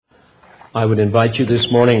I would invite you this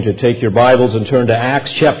morning to take your Bibles and turn to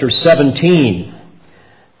Acts chapter 17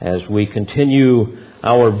 as we continue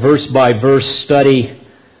our verse-by-verse study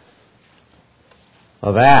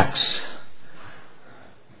of Acts.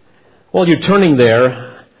 While you're turning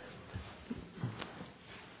there,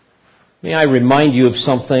 may I remind you of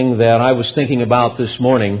something that I was thinking about this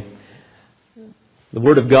morning. The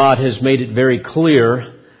Word of God has made it very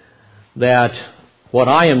clear that what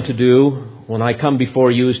I am to do when I come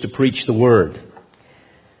before you is to preach the Word.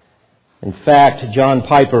 In fact, John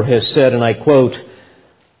Piper has said, and I quote,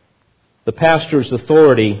 "The pastor's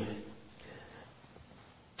authority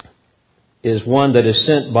is one that is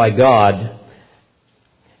sent by God."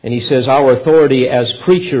 And he says, "Our authority as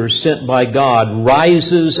preachers sent by God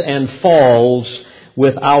rises and falls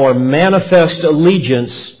with our manifest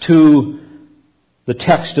allegiance to the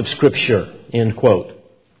text of Scripture." End quote.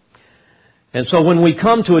 And so when we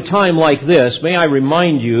come to a time like this, may I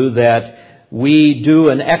remind you that we do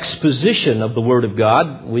an exposition of the Word of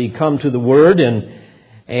God. We come to the Word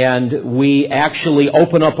and we actually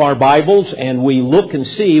open up our Bibles and we look and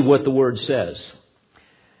see what the Word says.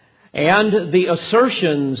 And the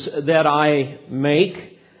assertions that I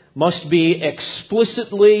make must be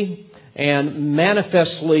explicitly and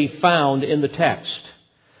manifestly found in the text.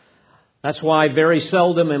 That's why very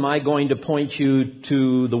seldom am I going to point you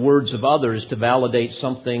to the words of others to validate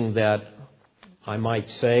something that I might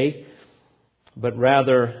say, but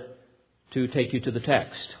rather to take you to the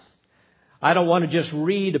text. I don't want to just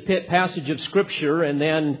read a passage of Scripture and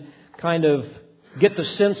then kind of get the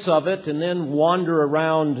sense of it and then wander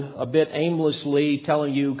around a bit aimlessly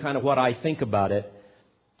telling you kind of what I think about it.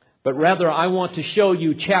 But rather I want to show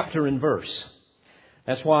you chapter and verse.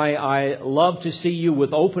 That's why I love to see you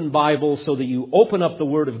with open Bibles so that you open up the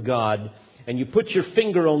Word of God and you put your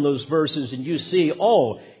finger on those verses and you see,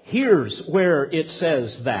 oh, here's where it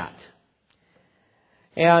says that.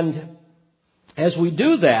 And as we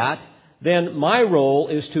do that, then my role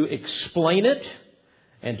is to explain it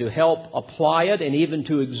and to help apply it and even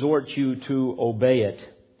to exhort you to obey it.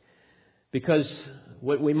 Because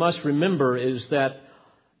what we must remember is that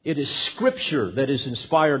it is Scripture that is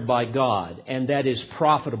inspired by God and that is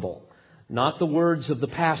profitable, not the words of the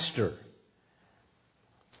pastor.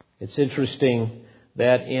 It's interesting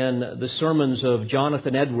that in the sermons of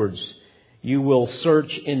Jonathan Edwards, you will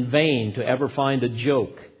search in vain to ever find a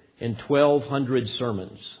joke in 1,200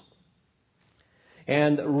 sermons.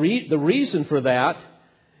 And the reason for that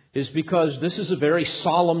is because this is a very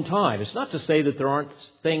solemn time. It's not to say that there aren't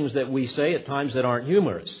things that we say at times that aren't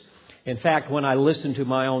humorous. In fact, when I listen to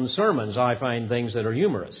my own sermons, I find things that are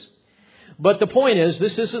humorous. But the point is,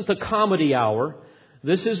 this isn't the comedy hour.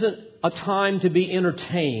 This isn't a time to be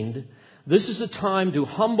entertained. This is a time to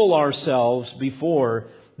humble ourselves before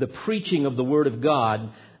the preaching of the Word of God,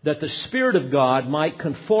 that the Spirit of God might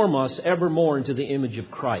conform us ever more into the image of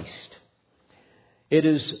Christ. It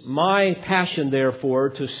is my passion, therefore,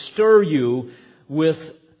 to stir you with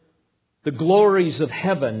the glories of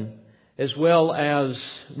heaven as well as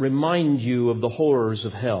remind you of the horrors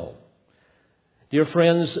of hell. Dear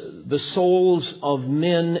friends, the souls of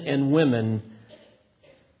men and women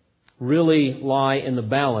really lie in the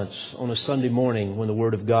balance on a Sunday morning when the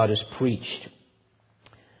Word of God is preached.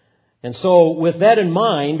 And so with that in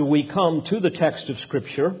mind, we come to the text of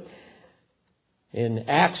Scripture in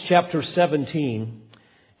Acts chapter 17.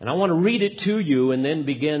 And I want to read it to you and then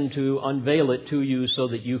begin to unveil it to you so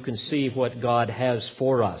that you can see what God has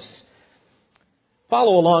for us.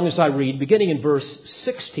 Follow along as I read, beginning in verse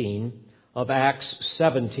 16 of Acts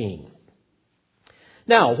 17.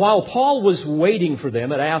 "Now, while Paul was waiting for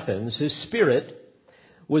them at Athens, his spirit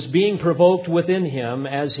was being provoked within him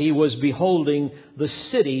as he was beholding the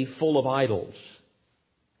city full of idols.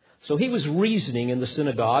 So he was reasoning in the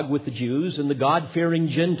synagogue with the Jews and the God-fearing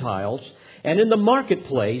Gentiles, and in the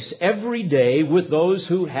marketplace every day with those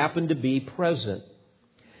who happened to be present.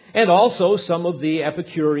 And also some of the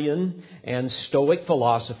Epicurean and Stoic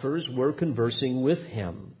philosophers were conversing with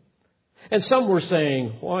him. And some were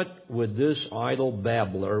saying, 'What would this idle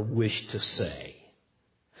babbler wish to say?'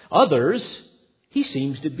 Others, 'He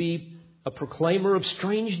seems to be a proclaimer of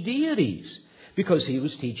strange deities,' because he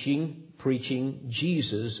was preaching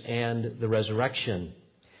Jesus and the resurrection.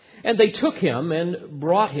 And they took him and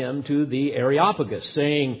brought him to the Areopagus,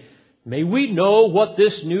 saying, 'May we know what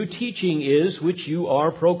this new teaching is which you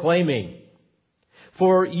are proclaiming?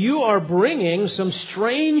 For you are bringing some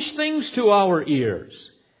strange things to our ears.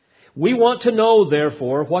 We want to know,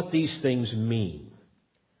 therefore, what these things mean.'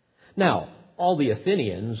 Now, all the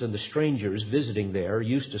Athenians and the strangers visiting there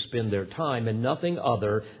used to spend their time in nothing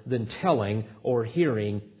other than telling or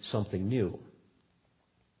hearing something new.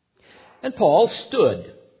 And Paul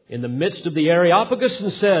stood in the midst of the Areopagus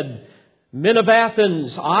and said, "Men of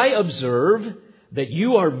Athens, I observe that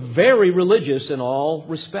you are very religious in all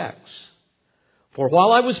respects. For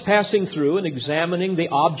while I was passing through and examining the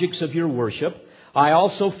objects of your worship, I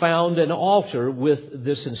also found an altar with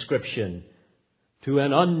this inscription, 'To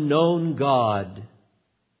an unknown God.'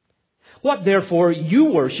 What therefore you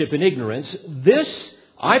worship in ignorance, this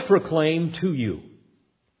I proclaim to you.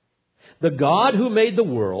 The God who made the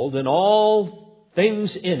world and all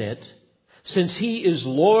things in it, since He is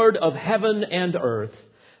Lord of heaven and earth,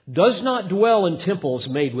 does not dwell in temples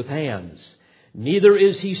made with hands, neither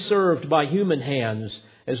is He served by human hands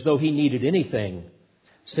as though He needed anything,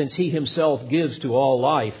 since He Himself gives to all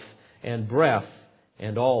life and breath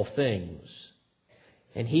and all things.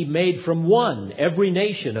 And He made from one every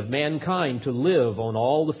nation of mankind to live on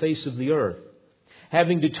all the face of the earth,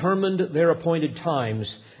 having determined their appointed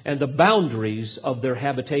times and the boundaries of their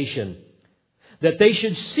habitation, that they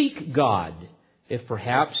should seek God, if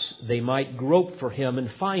perhaps they might grope for Him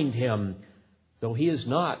and find Him, though He is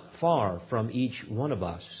not far from each one of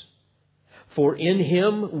us. For in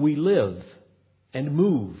Him we live and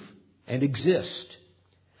move and exist,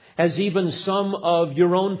 as even some of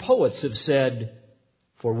your own poets have said,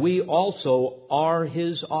 for we also are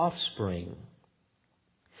His offspring.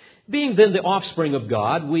 Being then the offspring of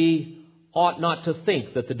God, we ought not to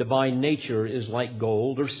think that the divine nature is like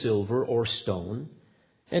gold or silver or stone,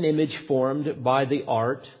 an image formed by the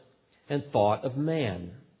art and thought of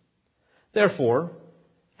man. Therefore,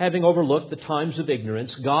 having overlooked the times of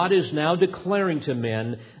ignorance, God is now declaring to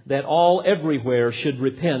men that all everywhere should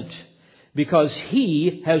repent, because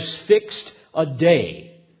He has fixed a day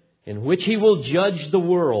in which He will judge the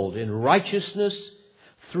world in righteousness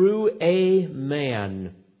through a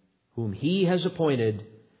man whom He has appointed,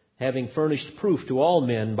 having furnished proof to all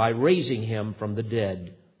men by raising Him from the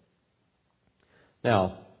dead."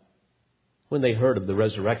 Now, when they heard of the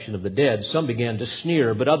resurrection of the dead, some began to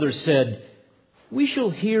sneer, but others said, "We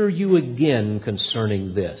shall hear you again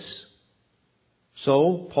concerning this."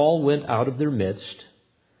 So Paul went out of their midst,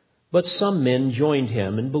 but some men joined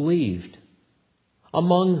him and believed,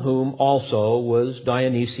 among whom also was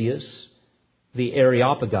Dionysius, the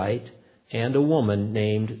Areopagite, and a woman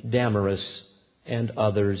named Damaris, and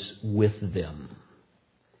others with them.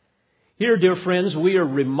 Here, dear friends, we are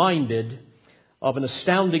reminded of an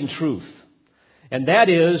astounding truth, and that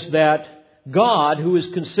is that God, who is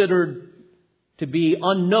considered to be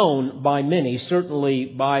unknown by many, certainly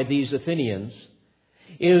by these Athenians,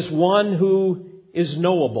 is one who is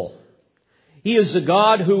knowable. He is a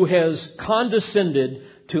God who has condescended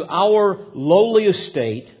to our lowly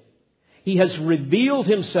estate. He has revealed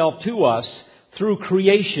Himself to us through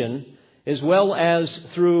creation as well as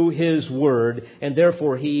through His Word, and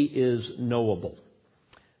therefore He is knowable.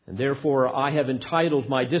 And therefore I have entitled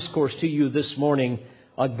my discourse to you this morning,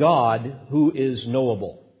 "A God Who Is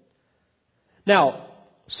Knowable." Now,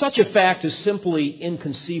 such a fact is simply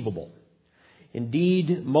inconceivable.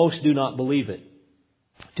 Indeed, most do not believe it.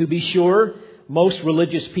 To be sure, most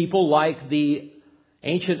religious people, like the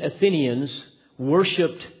ancient Athenians,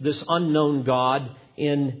 worshipped this unknown God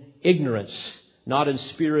in ignorance, not in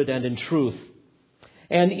spirit and in truth.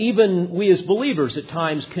 And even we as believers at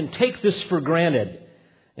times can take this for granted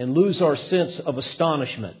and lose our sense of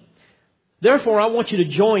astonishment. Therefore, I want you to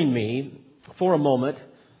join me for a moment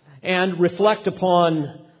and reflect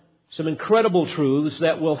upon some incredible truths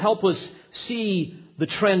that will help us see the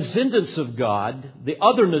transcendence of God, the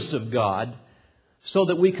otherness of God, so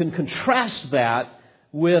that we can contrast that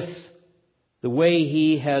with the way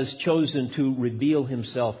He has chosen to reveal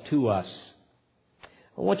Himself to us.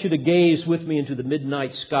 I want you to gaze with me into the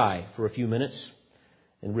midnight sky for a few minutes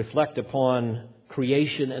and reflect upon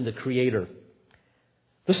creation and the Creator.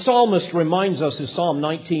 The psalmist reminds us in Psalm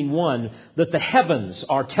 19:1 that the heavens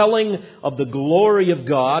are telling of the glory of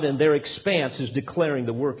God and their expanse is declaring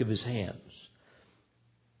the work of His hands.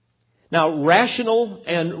 Now, rational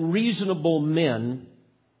and reasonable men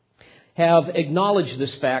have acknowledged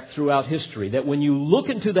this fact throughout history, that when you look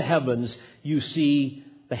into the heavens, you see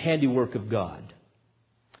the handiwork of God.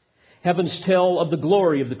 Heavens tell of the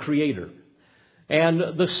glory of the Creator, and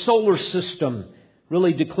the solar system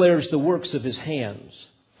really declares the works of His hands.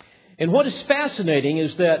 And what is fascinating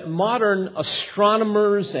is that modern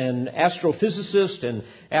astronomers and astrophysicists and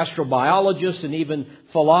astrobiologists and even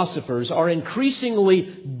philosophers are increasingly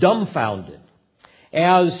dumbfounded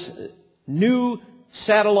as new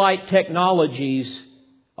satellite technologies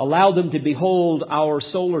allow them to behold our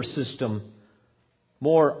solar system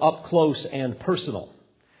more up close and personal.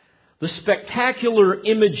 The spectacular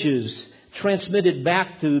images transmitted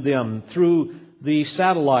back to them through the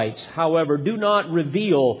satellites, however, do not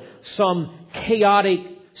reveal some chaotic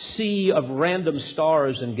sea of random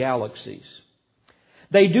stars and galaxies.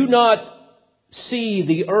 They do not see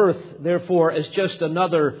the earth, therefore, as just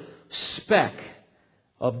another speck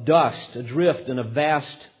of dust adrift in a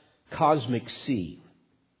vast cosmic sea.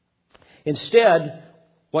 Instead,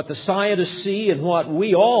 what the scientists see and what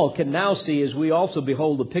we all can now see as we also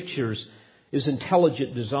behold the pictures is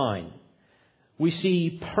intelligent design. We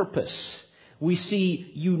see purpose. We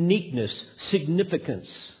see uniqueness, significance.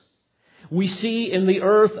 We see in the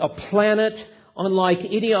earth a planet unlike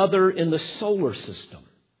any other in the solar system.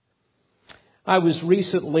 I was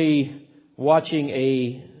recently watching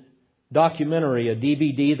a documentary, a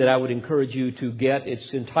DVD that I would encourage you to get.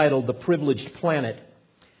 It's entitled The Privileged Planet.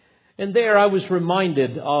 And there I was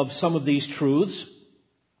reminded of some of these truths.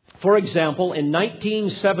 For example, in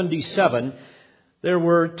 1977, there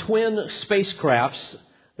were twin spacecrafts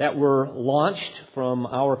that were launched from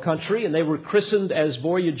our country, and they were christened as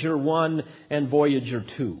Voyager 1 and Voyager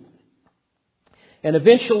 2. And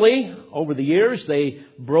eventually, over the years, they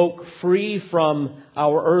broke free from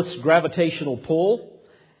our Earth's gravitational pull,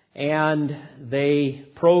 and they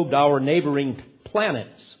probed our neighboring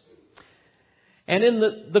planets. And in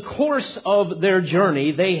the course of their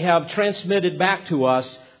journey, they have transmitted back to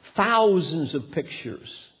us thousands of pictures.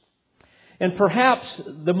 And perhaps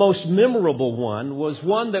the most memorable one was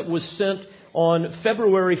one that was sent on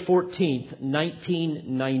February 14th,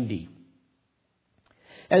 1990.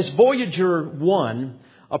 As Voyager 1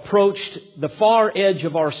 approached the far edge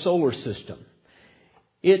of our solar system,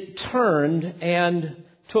 it turned and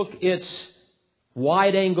took its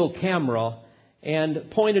wide-angle camera and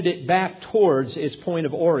pointed it back towards its point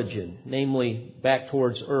of origin, namely back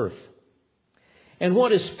towards Earth. And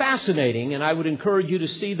what is fascinating, and I would encourage you to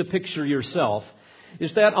see the picture yourself,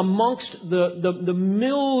 is that amongst the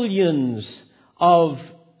millions of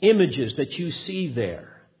images that you see there,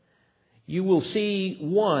 you will see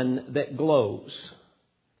one that glows.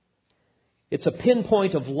 It's a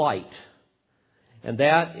pinpoint of light, and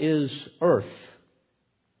that is Earth,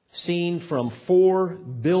 seen from 4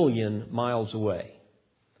 billion miles away.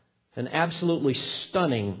 An absolutely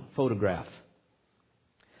stunning photograph.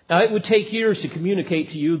 Now, it would take years to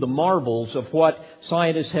communicate to you the marvels of what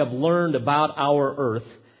scientists have learned about our Earth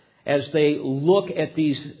as they look at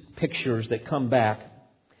these pictures that come back.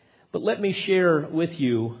 But let me share with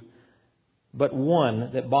you but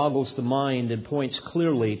one that boggles the mind and points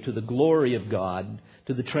clearly to the glory of God,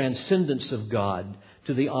 to the transcendence of God,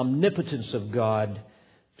 to the omnipotence of God,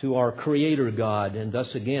 to our Creator God, and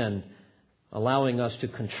thus again allowing us to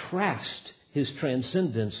contrast His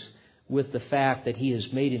transcendence with the fact that He has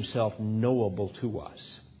made Himself knowable to us.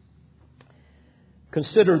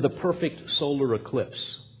 Consider the perfect solar eclipse,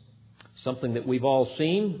 something that we've all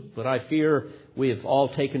seen, but I fear we have all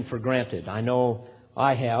taken for granted. I know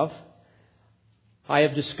I have. I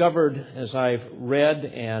have discovered, as I've read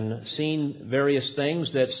and seen various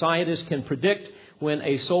things, that scientists can predict when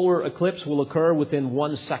a solar eclipse will occur within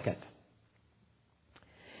 1 second.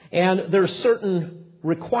 And there are certain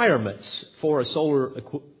requirements for a solar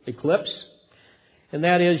eclipse, and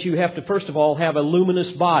that is you have to first of all have a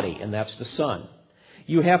luminous body, and that's the sun.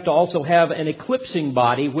 You have to also have an eclipsing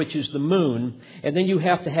body, which is the moon, and then you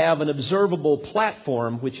have to have an observable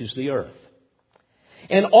platform, which is the earth.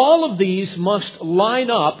 And all of these must line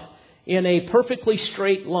up in a perfectly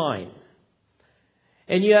straight line.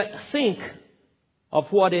 And yet think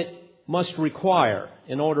of what it must require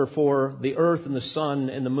in order for the earth and the sun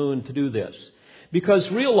and the moon to do this. Because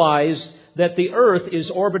realize that the earth is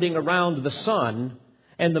orbiting around the sun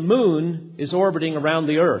and the moon is orbiting around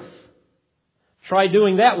the earth. Try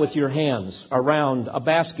doing that with your hands around a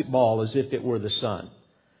basketball as if it were the sun.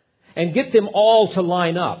 And get them all to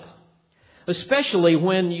line up. Especially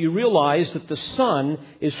when you realize that the sun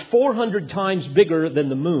is 400 times bigger than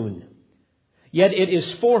the moon. Yet it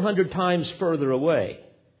is 400 times further away.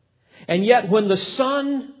 And yet when the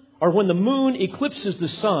sun or when the moon eclipses the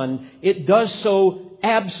sun, it does so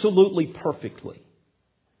absolutely perfectly.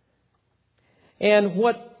 And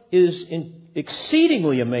what is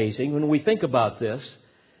exceedingly amazing when we think about this,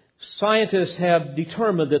 scientists have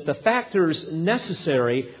determined that the factors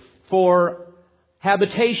necessary for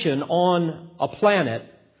habitation on a planet,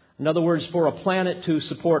 in other words, for a planet to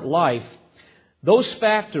support life, those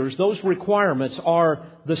factors, those requirements are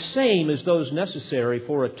the same as those necessary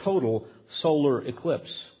for a total solar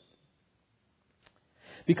eclipse.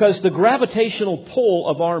 Because the gravitational pull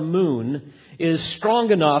of our moon is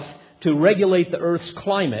strong enough to regulate the Earth's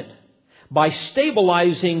climate by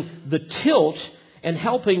stabilizing the tilt and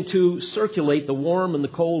helping to circulate the warm and the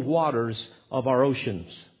cold waters of our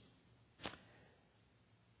oceans.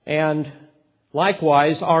 And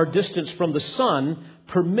likewise, our distance from the sun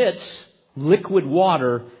permits liquid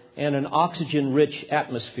water and an oxygen-rich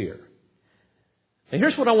atmosphere. Now,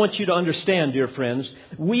 here's what I want you to understand, dear friends.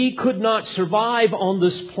 We could not survive on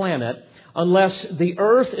this planet unless the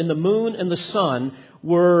earth and the moon and the sun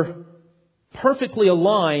were perfectly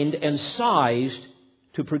aligned and sized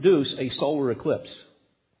to produce a solar eclipse.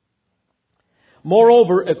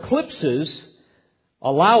 Moreover, eclipses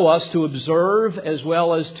allow us to observe as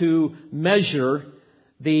well as to measure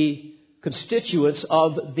the constituents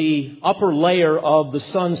of the upper layer of the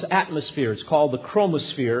sun's atmosphere. It's called the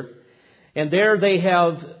chromosphere. And there they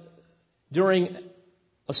have, during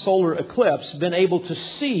a solar eclipse, been able to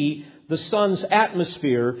see the sun's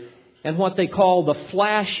atmosphere and what they call the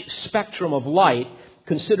flash spectrum of light,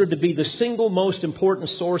 considered to be the single most important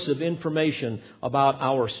source of information about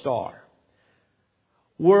our star.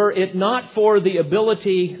 Were it not for the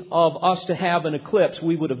ability of us to have an eclipse,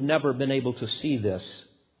 we would have never been able to see this.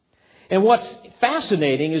 And what's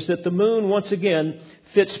fascinating is that the moon, once again,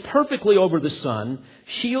 fits perfectly over the sun,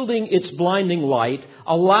 shielding its blinding light,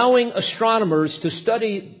 allowing astronomers to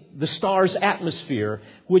study the star's atmosphere,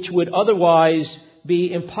 which would otherwise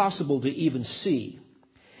be impossible to even see.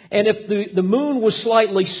 And if the moon was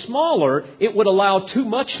slightly smaller, it would allow too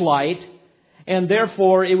much light, and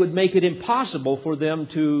therefore it would make it impossible for them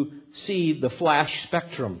to see the flash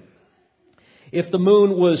spectrum. If the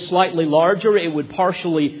moon was slightly larger, it would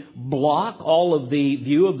partially block all of the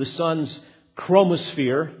view of the sun's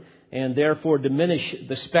chromosphere and therefore diminish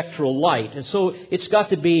the spectral light. And so it's got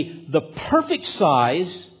to be the perfect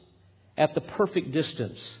size at the perfect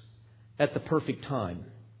distance at the perfect time.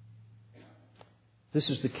 This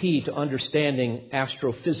is the key to understanding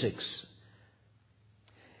astrophysics.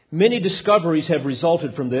 Many discoveries have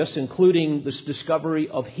resulted from this, including this discovery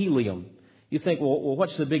of helium. You think, well,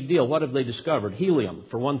 what's the big deal? What have they discovered? Helium,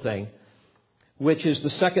 for one thing, which is the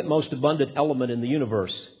second most abundant element in the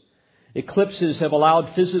universe. Eclipses have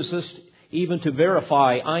allowed physicists even to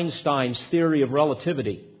verify Einstein's theory of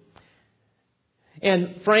relativity.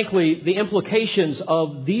 And frankly, the implications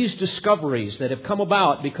of these discoveries that have come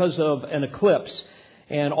about because of an eclipse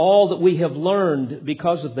and all that we have learned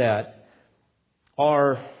because of that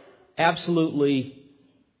are absolutely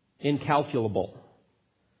incalculable.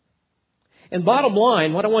 And bottom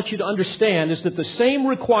line, what I want you to understand is that the same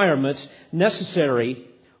requirements necessary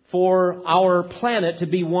for our planet to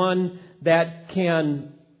be one that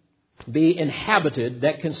can be inhabited,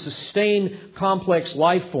 that can sustain complex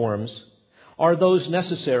life forms, are those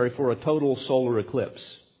necessary for a total solar eclipse.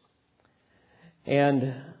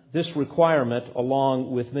 And this requirement,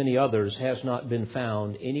 along with many others, has not been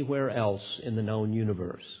found anywhere else in the known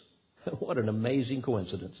universe. What an amazing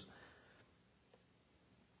coincidence.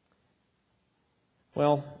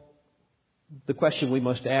 Well, the question we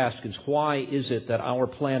must ask is, why is it that our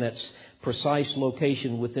planet's precise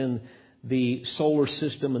location within the solar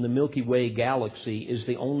system and the Milky Way galaxy is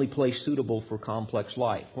the only place suitable for complex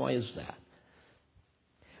life? Why is that?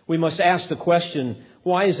 We must ask the question,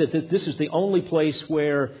 why is it that this is the only place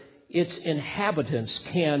where its inhabitants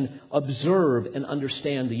can observe and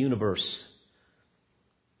understand the universe?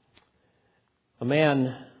 A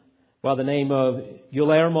man by the name of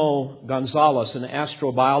Guillermo Gonzalez, an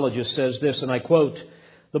astrobiologist, says this, and I quote,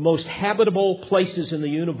 "The most habitable places in the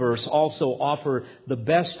universe also offer the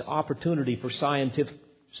best opportunity for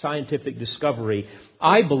scientific discovery.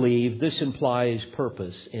 I believe this implies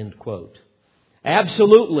purpose," end quote.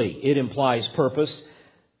 Absolutely, it implies purpose.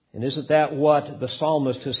 And isn't that what the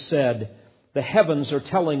psalmist has said? The heavens are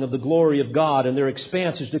telling of the glory of God, and their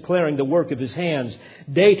expanse is declaring the work of His hands.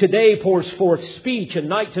 Day to day pours forth speech, and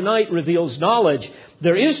night to night reveals knowledge.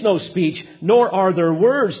 There is no speech, nor are there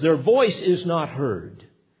words. Their voice is not heard.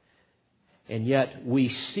 And yet we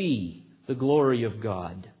see the glory of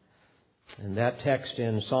God. And that text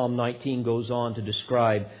in Psalm 19 goes on to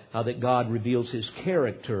describe how that God reveals His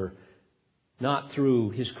character, not through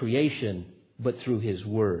His creation, but through His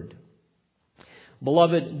Word.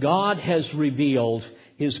 Beloved, God has revealed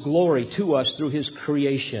His glory to us through His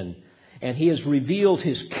creation. And He has revealed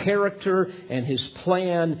His character and His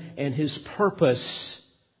plan and His purpose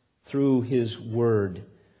through His Word.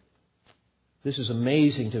 This is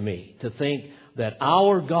amazing to me, to think that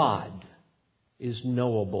our God is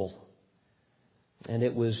knowable. And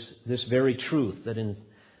it was this very truth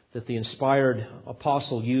that the inspired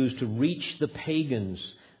apostle used to reach the pagans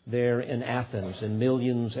there in Athens, and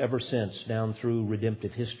millions ever since down through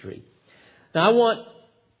redemptive history. Now, I want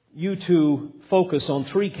you to focus on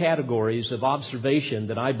three categories of observation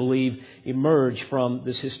that I believe emerge from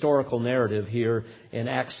this historical narrative here in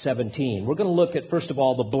Acts 17. We're going to look at, first of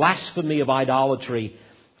all, the blasphemy of idolatry.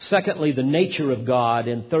 Secondly, the nature of God.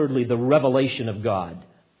 And thirdly, the revelation of God.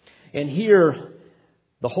 And here,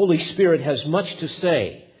 the Holy Spirit has much to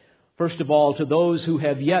say. First of all, to those who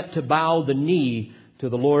have yet to bow the knee to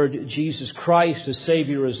the Lord Jesus Christ as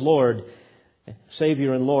Savior and Lord,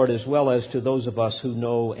 as well as to those of us who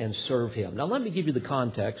know and serve Him. Now, let me give you the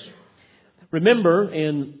context. Remember,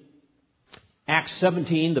 in Acts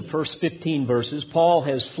 17, the first 15 verses, Paul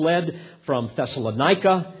has fled from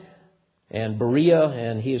Thessalonica and Berea,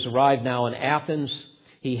 and he has arrived now in Athens.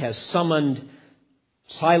 He has summoned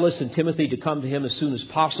Silas and Timothy to come to him as soon as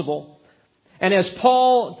possible. And as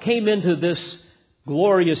Paul came into this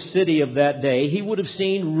glorious city of that day, he would have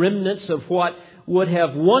seen remnants of what would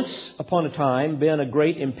have once upon a time been a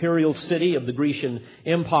great imperial city of the Grecian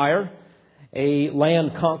Empire, a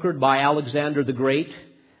land conquered by Alexander the Great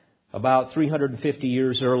about 350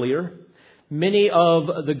 years earlier. Many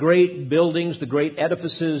of the great buildings, the great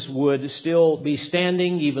edifices would still be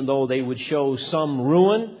standing, even though they would show some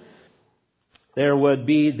ruin. There would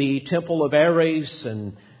be the temple of Ares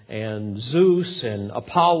and Zeus and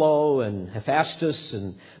Apollo and Hephaestus,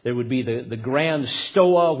 and there would be the grand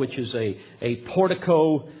Stoa, which is a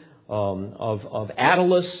portico of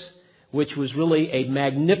Attalus, which was really a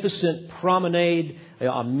magnificent promenade,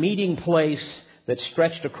 a meeting place that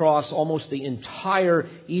stretched across almost the entire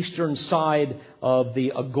eastern side of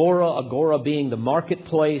the agora being the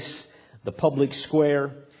marketplace, the public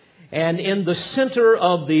square. And in the center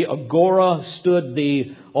of the agora stood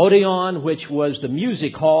the Odeon, which was the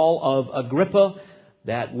music hall of Agrippa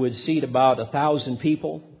that would seat about 1,000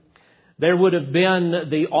 people. There would have been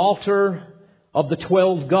the altar of the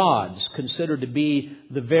 12 gods, considered to be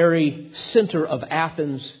the very center of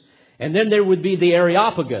Athens. And then there would be the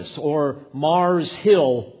Areopagus, or Mars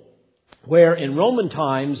Hill, where in Roman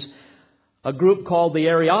times a group called the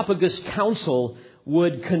Areopagus Council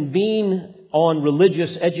would convene on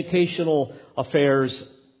religious educational affairs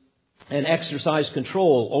and exercise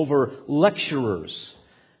control over lecturers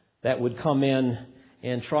that would come in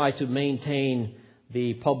and try to maintain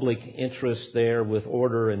the public interest there with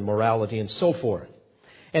order and morality and so forth.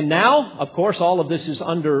 And now, of course, all of this is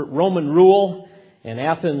under Roman rule, and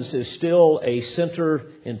Athens is still a center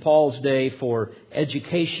in Paul's day for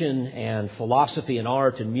education and philosophy and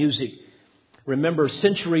art and music. Remember,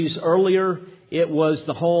 centuries earlier, it was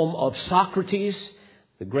the home of Socrates,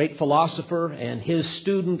 the great philosopher, and his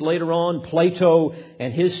student later on, Plato,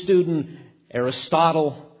 and his student,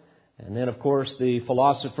 Aristotle. And then, of course, the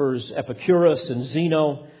philosophers Epicurus and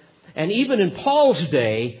Zeno. And even in Paul's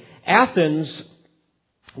day, Athens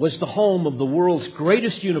was the home of the world's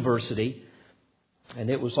greatest university, and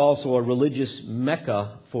it was also a religious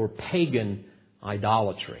mecca for pagan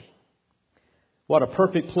idolatry. What a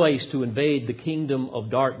perfect place to invade the kingdom of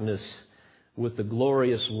darkness with the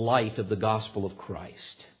glorious light of the gospel of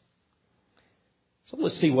Christ. So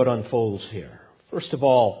let's see what unfolds here. First of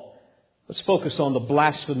all, let's focus on the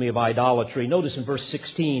blasphemy of idolatry. Notice in verse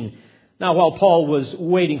 16, now while Paul was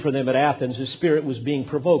waiting for them at Athens, his spirit was being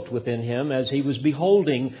provoked within him as he was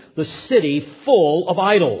beholding the city full of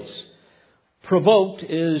idols. Provoked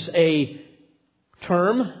is a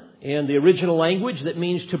term in the original language that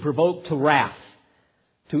means to provoke to wrath,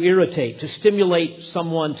 to irritate, to stimulate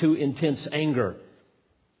someone to intense anger.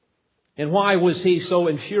 And why was he so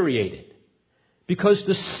infuriated? Because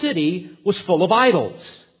the city was full of idols.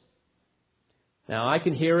 Now, I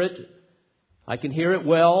can hear it. I can hear it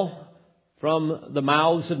well from the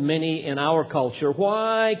mouths of many in our culture.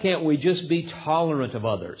 Why can't we just be tolerant of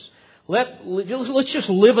others? Let's just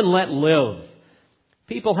live and let live.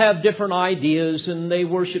 People have different ideas and they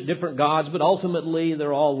worship different gods, but ultimately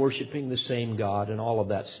they're all worshiping the same God and all of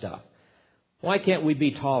that stuff. Why can't we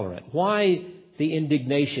be tolerant? Why the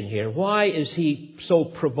indignation here? Why is he so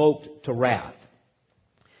provoked to wrath?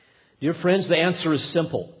 Dear friends, the answer is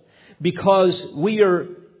simple. Because we are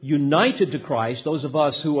united to Christ, those of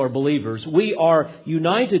us who are believers, we are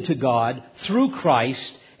united to God through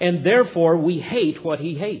Christ, and therefore we hate what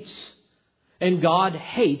He hates. And God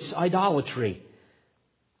hates idolatry.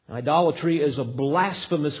 Idolatry is a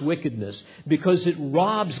blasphemous wickedness because it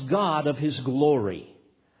robs God of His glory.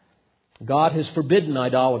 God has forbidden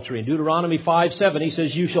idolatry. In Deuteronomy 5:7, He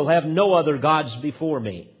says, "You shall have no other gods before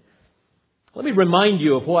me." Let me remind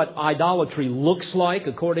you of what idolatry looks like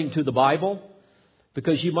according to the Bible,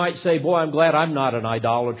 because you might say, boy, I'm glad I'm not an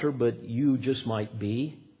idolater, but you just might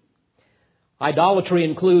be. Idolatry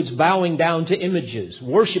includes bowing down to images,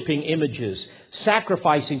 worshiping images,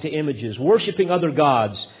 sacrificing to images, worshiping other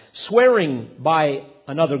gods, swearing by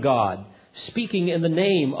another god, speaking in the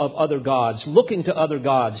name of other gods, looking to other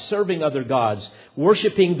gods, serving other gods,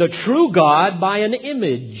 worshiping the true God by an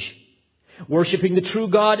image. worshiping the true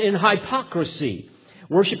God in hypocrisy,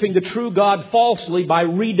 worshiping the true God falsely by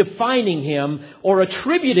redefining Him or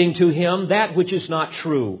attributing to Him that which is not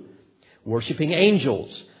true, worshiping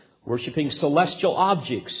angels, worshiping celestial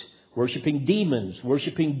objects, worshiping demons,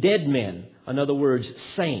 worshiping dead men, in other words,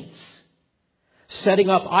 saints, setting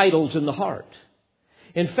up idols in the heart.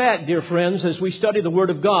 In fact, dear friends, as we study the Word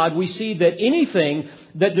of God, we see that anything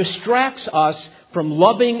that distracts us from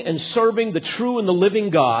loving and serving the true and the living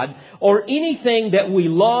God, or anything that we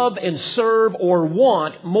love and serve or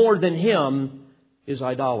want more than Him, is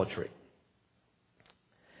idolatry.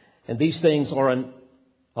 And these things are an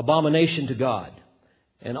abomination to God.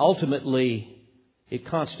 And ultimately, it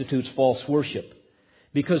constitutes false worship.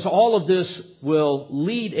 Because all of this will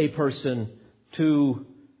lead a person to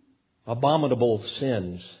abominable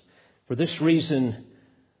sins. For this reason,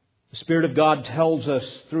 the Spirit of God tells us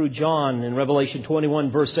through John in Revelation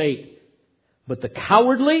 21 verse 8, "But the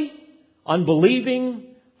cowardly, unbelieving,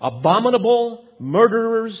 abominable,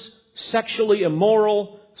 murderers, sexually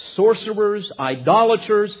immoral, sorcerers,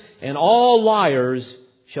 idolaters, and all liars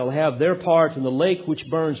shall have their part in the lake which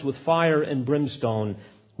burns with fire and brimstone,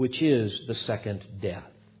 which is the second death."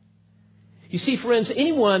 You see, friends,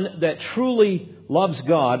 anyone that truly loves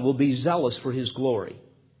God will be zealous for His glory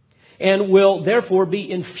and will therefore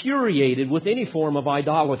be infuriated with any form of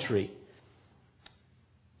idolatry.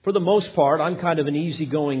 For the most part, I'm kind of an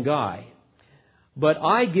easygoing guy, but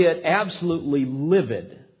I get absolutely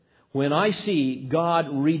livid when I see God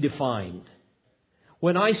redefined.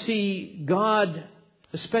 When I see God,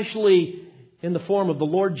 especially in the form of the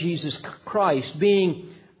Lord Jesus Christ,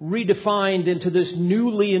 being redefined into this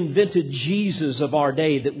newly invented Jesus of our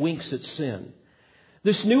day that winks at sin.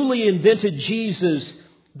 This newly invented Jesus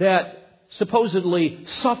that supposedly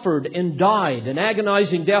suffered and died an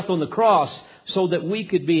agonizing death on the cross so that we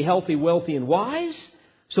could be healthy, wealthy, and wise,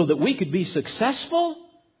 so that we could be successful.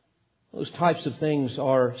 Those types of things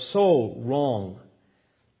are so wrong.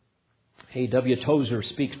 A.W. Tozer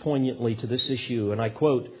speaks poignantly to this issue, and I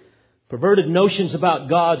quote, "Perverted notions about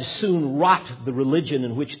God soon rot the religion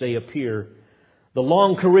in which they appear. The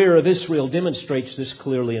long career of Israel demonstrates this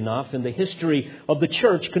clearly enough, and the history of the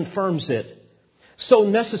church confirms it. So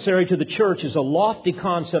necessary to the church is a lofty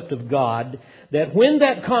concept of God that when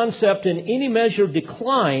that concept in any measure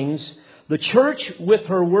declines, the church with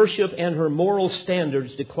her worship and her moral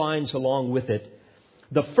standards declines along with it.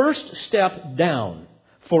 The first step down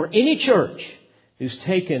for any church is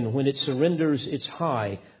taken when it surrenders its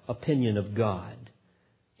high opinion of God."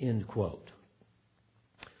 End quote.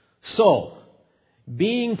 So,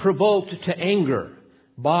 being provoked to anger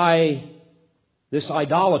by this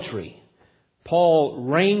idolatry, Paul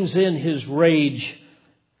reins in his rage.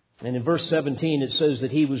 And in verse 17 it says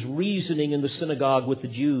that he was reasoning in the synagogue with the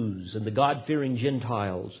Jews and the God-fearing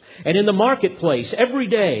Gentiles, and in the marketplace every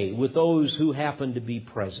day with those who happened to be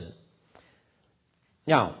present.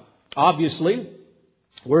 Now, obviously,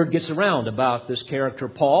 word gets around about this character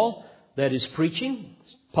Paul that is preaching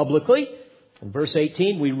publicly. In verse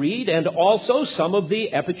 18 we read, "And also some of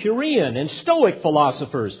the Epicurean and Stoic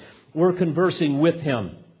philosophers were conversing with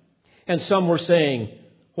him. And some were saying,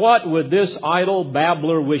 'What would this idle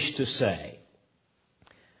babbler wish to say?'"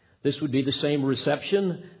 This would be the same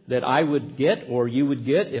reception that I would get or you would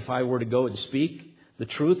get if I were to go and speak the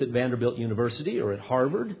truth at Vanderbilt University or at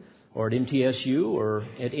Harvard or at MTSU or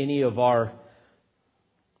at any of our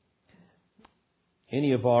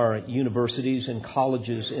universities and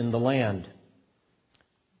colleges in the land.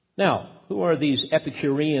 Now, who are these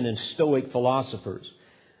Epicurean and Stoic philosophers?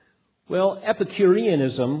 Well,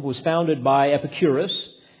 Epicureanism was founded by Epicurus,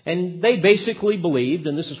 and they basically believed,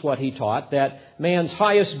 and this is what he taught, that man's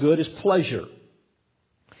highest good is pleasure.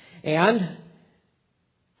 And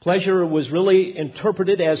pleasure was really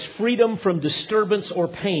interpreted as freedom from disturbance or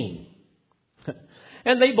pain.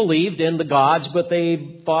 And they believed in the gods, but they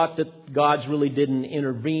thought that gods really didn't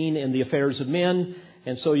intervene in the affairs of men,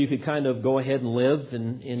 and so you could kind of go ahead and live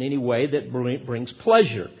in any way that brings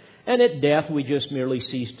pleasure. And at death, we just merely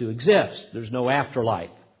cease to exist. There's no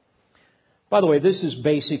afterlife. By the way, this is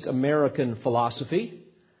basic American philosophy.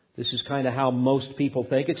 This is kind of how most people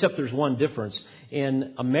think, except there's one difference.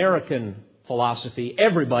 In American philosophy,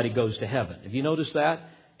 everybody goes to heaven. Have you noticed that?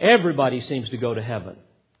 Everybody seems to go to heaven.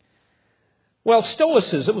 Well,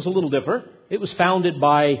 Stoicism was a little different. It was founded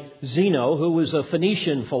by Zeno, who was a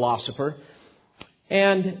Phoenician philosopher.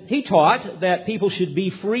 And he taught that people should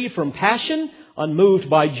be free from passion, unmoved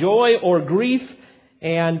by joy or grief,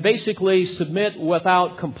 and basically submit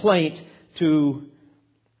without complaint to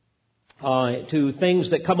things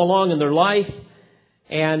that come along in their life.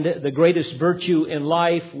 And the greatest virtue in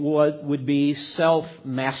life would be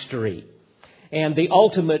self-mastery. And the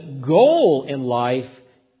ultimate goal in life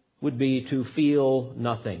would be to feel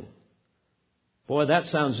nothing. Boy, that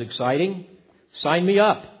sounds exciting. Sign me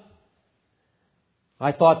up.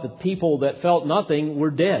 I thought the people that felt nothing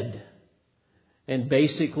were dead. And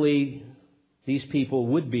basically, these people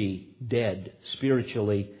would be dead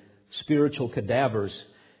spiritually, spiritual cadavers.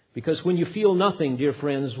 Because when you feel nothing, dear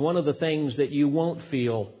friends, one of the things that you won't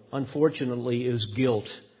feel, unfortunately, is guilt.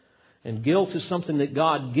 And guilt is something that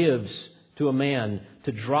God gives to a man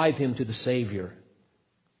to drive him to the Savior.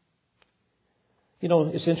 You know,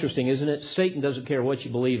 it's interesting, isn't it? Satan doesn't care what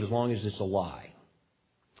you believe as long as it's a lie.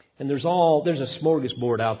 And there's a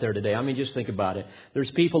smorgasbord out there today. I mean, just think about it.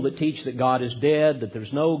 There's people that teach that God is dead, that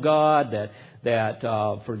there's no God, that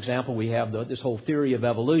for example, we have this whole theory of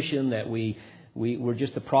evolution, that we're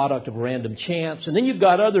just the product of random chance. And then you've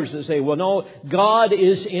got others that say, well, no, God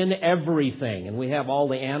is in everything. And we have all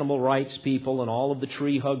the animal rights people and all of the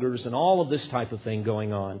tree huggers and all of this type of thing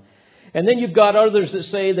going on. And then you've got others that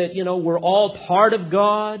say that, you know, we're all part of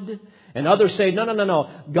God. And others say, no.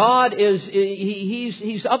 God is,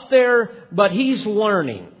 he's up there, but he's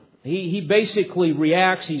learning. He basically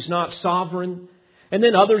reacts. He's not sovereign. And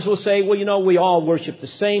then others will say, well, you know, we all worship the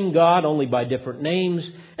same God, only by different names.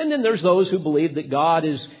 And then there's those who believe that God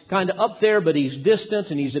is kind of up there, but he's distant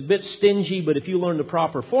and he's a bit stingy. But if you learn the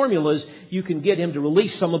proper formulas, you can get him to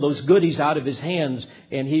release some of those goodies out of his hands,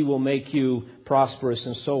 and he will make you prosperous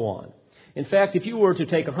and so on. In fact, if you were to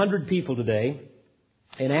take 100 people today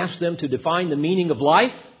and ask them to define the meaning of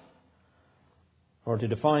life or to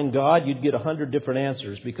define God, you'd get 100 different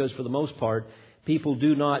answers, because for the most part, people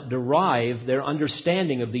do not derive their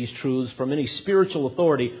understanding of these truths from any spiritual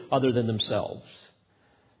authority other than themselves.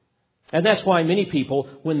 And that's why many people,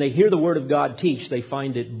 when they hear the Word of God teach, they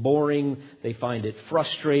find it boring, they find it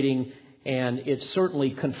frustrating, and it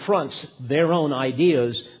certainly confronts their own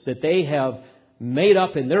ideas that they have made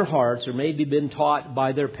up in their hearts or maybe been taught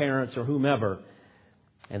by their parents or whomever.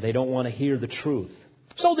 And they don't want to hear the truth.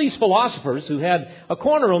 So these philosophers who had a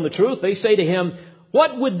corner on the truth, they say to him,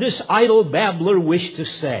 what would this idle babbler wish to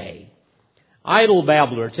say? Idle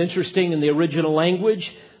babbler, it's interesting in the original language.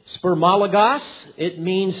 Spermologos, it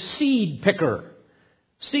means seed picker.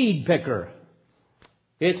 Seed picker.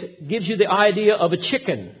 It gives you the idea of a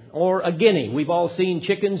chicken or a guinea. We've all seen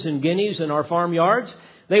chickens and guineas in our farmyards.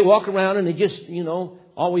 They walk around and they just,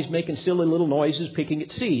 always making silly little noises, picking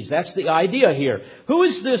at seeds. That's the idea here. Who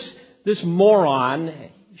is this moron,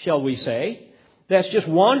 shall we say, that's just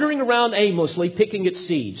wandering around aimlessly picking at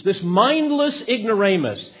seeds? This mindless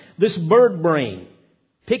ignoramus, this bird brain,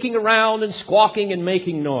 picking around and squawking and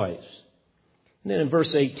making noise. And then in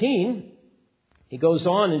verse 18, he goes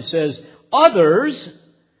on and says, others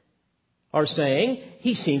are saying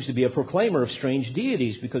he seems to be a proclaimer of strange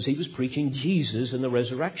deities because he was preaching Jesus and the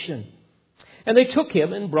resurrection. And they took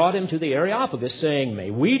him and brought him to the Areopagus, saying,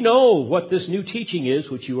 may we know what this new teaching is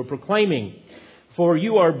which you are proclaiming, for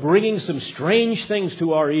you are bringing some strange things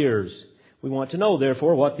to our ears. We want to know,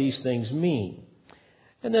 therefore, what these things mean.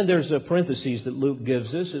 And then there's a parenthesis that Luke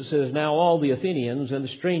gives us. It says, now all the Athenians and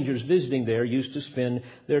the strangers visiting there used to spend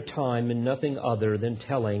their time in nothing other than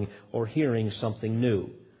telling or hearing something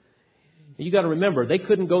new. You got to remember, they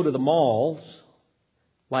couldn't go to the malls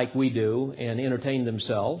like we do and entertain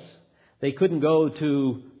themselves. They couldn't go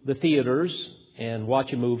to the theaters and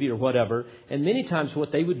watch a movie or whatever. And many times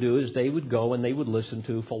what they would do is they would go and they would listen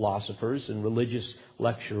to philosophers and religious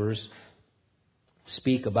lecturers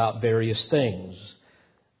speak about various things.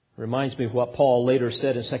 It reminds me of what Paul later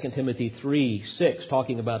said in 2 Timothy 3:6,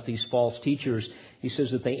 talking about these false teachers. He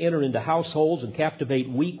says that they enter into households and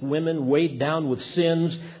captivate weak women weighed down with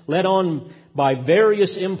sins, led on by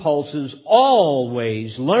various impulses,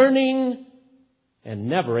 always learning and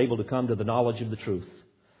never able to come to the knowledge of the truth.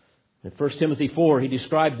 In 1 Timothy 4, he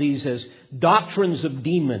described these as doctrines of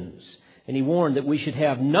demons. And he warned that we should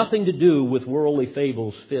have nothing to do with worldly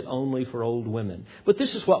fables fit only for old women. But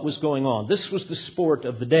this is what was going on. This was the sport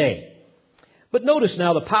of the day. But notice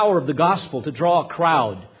now the power of the gospel to draw a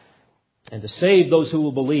crowd and to save those who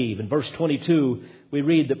will believe. In verse 22, we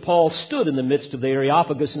read that Paul stood in the midst of the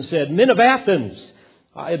Areopagus and said, men of Athens,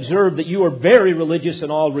 I observe that you are very religious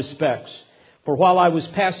in all respects. For while I was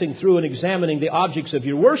passing through and examining the objects of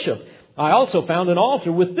your worship, I also found an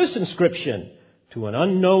altar with this inscription, to an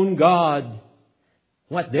unknown God.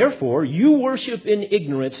 What therefore you worship in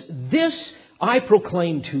ignorance, this I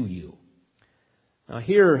proclaim to you. Now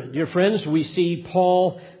here, dear friends, we see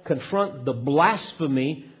Paul confront the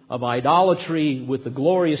blasphemy of idolatry with the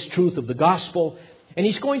glorious truth of the gospel. And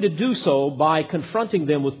he's going to do so by confronting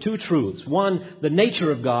them with two truths. One, the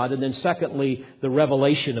nature of God, and then secondly, the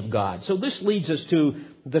revelation of God. So this leads us to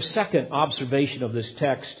the second observation of this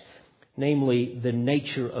text, namely the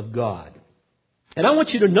nature of God. And I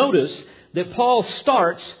want you to notice that Paul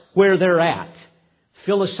starts where they're at,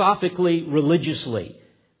 philosophically, religiously.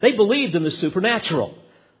 They believed in the supernatural.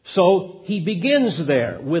 So he begins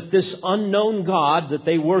there with this unknown God that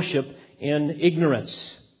they worship in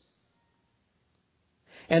ignorance.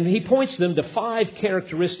 And he points them to 5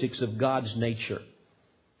 characteristics of God's nature.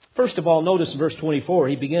 First of all, notice in verse 24,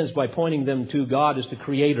 he begins by pointing them to God as the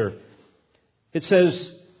Creator. It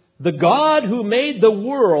says, the God who made the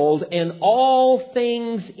world and all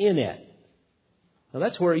things in it. Now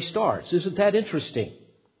that's where he starts. Isn't that interesting?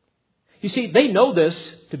 You see, they know this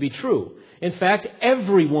to be true. In fact,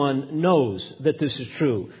 everyone knows that this is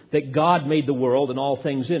true, that God made the world and all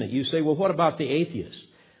things in it. You say, well, what about the atheist?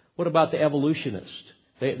 What about the evolutionist?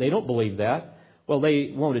 They don't believe that. Well,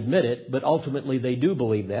 they won't admit it, but ultimately they do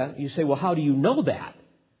believe that. You say, well, how do you know that?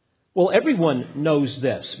 Well, everyone knows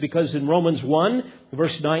this, because in Romans 1,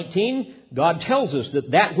 verse 19, God tells us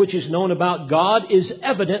that which is known about God is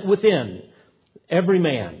evident within every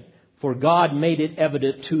man, for God made it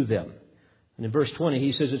evident to them. And in verse 20,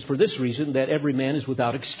 he says it's for this reason that every man is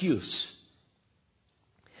without excuse.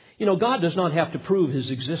 You know, God does not have to prove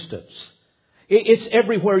his existence. It's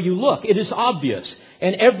everywhere you look. It is obvious.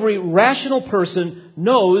 And every rational person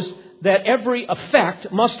knows that every effect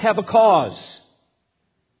must have a cause.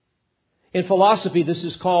 In philosophy, this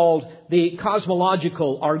is called the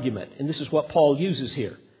cosmological argument. And this is what Paul uses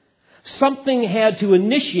here. Something had to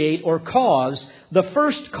initiate or cause the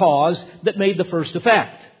first cause that made the first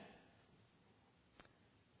effect.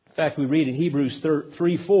 In fact, we read in Hebrews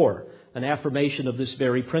 3:4 an affirmation of this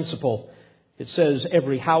very principle. It says,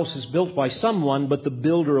 every house is built by someone, but the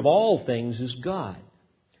builder of all things is God.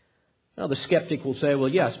 Now, the skeptic will say, well,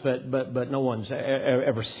 yes, but no one's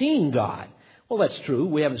ever seen God. Well, that's true.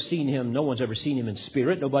 We haven't seen him. No one's ever seen him in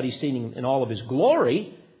spirit. Nobody's seen him in all of his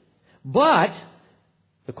glory. But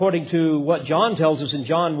according to what John tells us in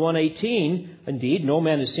John 1:18, indeed, no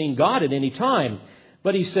man has seen God at any time.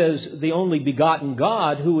 But he says, the only begotten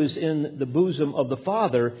God who is in the bosom of the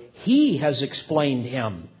Father, he has explained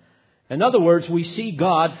him. In other words, we see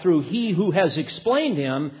God through he who has explained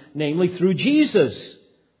him, namely through Jesus.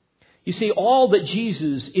 You see, all that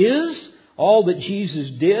Jesus is, all that Jesus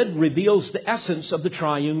did, reveals the essence of the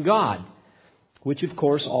triune God, which of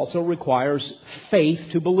course also requires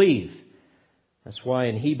faith to believe. That's why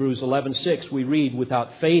in Hebrews 11:6 we read,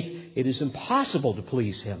 without faith it is impossible to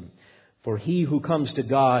please him. For he who comes to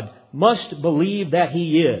God must believe that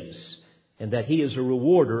he is, and that he is a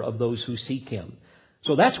rewarder of those who seek him.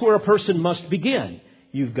 So that's where a person must begin.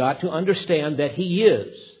 You've got to understand that he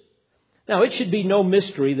is. Now, it should be no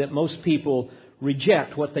mystery that most people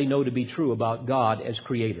reject what they know to be true about God as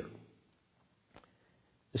Creator.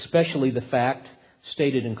 Especially the fact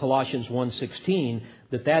stated in Colossians 1:16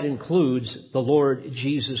 that includes the Lord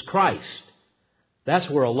Jesus Christ. That's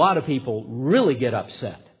where a lot of people really get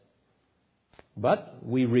upset. But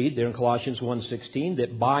we read there in Colossians 1:16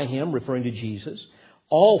 that by him, referring to Jesus,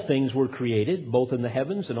 all things were created, both in the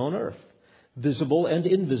heavens and on earth, visible and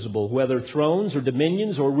invisible, whether thrones or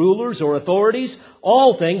dominions or rulers or authorities,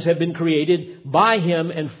 all things have been created by him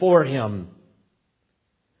and for him.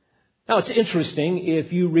 Now, it's interesting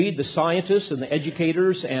if you read the scientists and the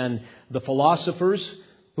educators and the philosophers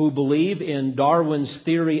who believe in Darwin's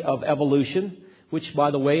theory of evolution, which,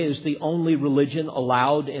 by the way, is the only religion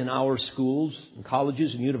allowed in our schools, and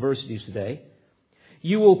colleges, and universities today,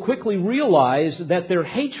 you will quickly realize that their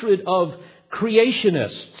hatred of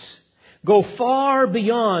creationists go far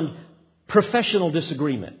beyond professional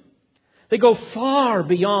disagreement. They go far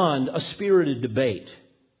beyond a spirited debate.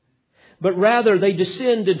 But rather, they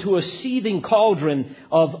descend into a seething cauldron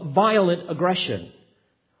of violent aggression.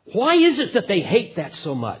 Why is it that they hate that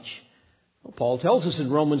so much? Well, Paul tells us in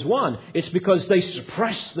Romans 1, it's because they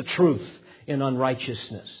suppress the truth in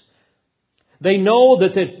unrighteousness. They know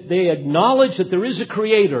that they acknowledge that there is a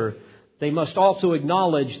Creator. They must also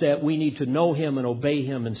acknowledge that we need to know him and obey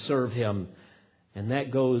him and serve him. And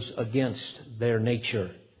that goes against their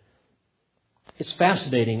nature. It's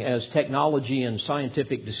fascinating as technology and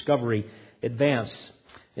scientific discovery advance.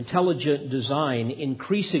 Intelligent design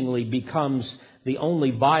increasingly becomes the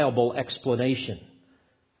only viable explanation.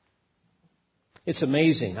 It's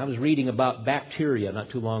amazing. I was reading about bacteria not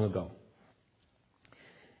too long ago.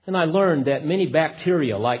 And I learned that many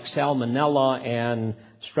bacteria like Salmonella and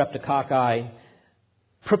Streptococci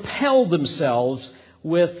propel themselves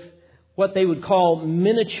with what they would call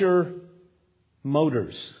miniature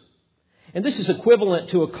motors. And this is equivalent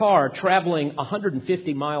to a car traveling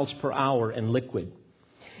 150 miles per hour in liquid.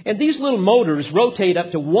 And these little motors rotate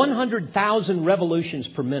up to 100,000 revolutions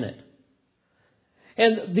per minute.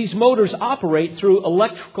 And these motors operate through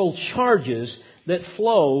electrical charges that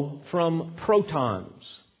flow from protons.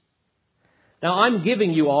 Now, I'm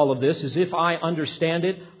giving you all of this as if I understand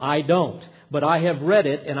it. I don't. But I have read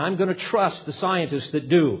it, and I'm going to trust the scientists that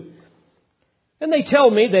do. And they tell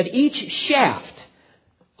me that each shaft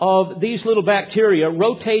of these little bacteria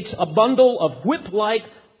rotates a bundle of whip-like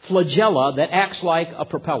flagella that acts like a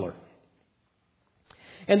propeller.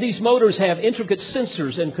 And these motors have intricate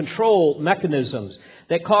sensors and control mechanisms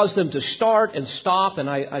that cause them to start and stop. And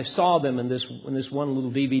I saw them in this one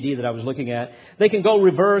little DVD that I was looking at. They can go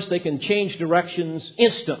reverse. They can change directions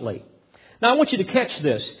instantly. Now, I want you to catch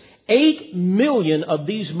this. 8 million of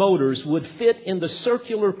these motors would fit in the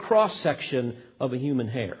circular cross-section of a human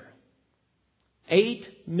hair.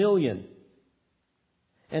 8 million.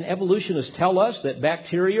 And evolutionists tell us that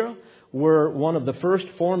bacteria were one of the first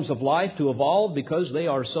forms of life to evolve because they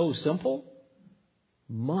are so simple.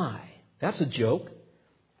 My, that's a joke.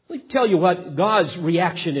 Let me tell you what God's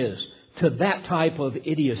reaction is to that type of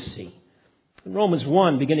idiocy. In Romans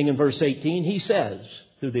 1, beginning in verse 18, he says,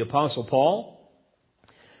 through the Apostle Paul,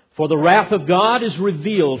 "For the wrath of God is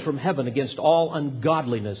revealed from heaven against all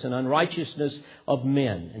ungodliness and unrighteousness of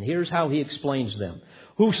men." And here's how he explains them.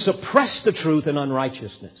 "Who suppress the truth in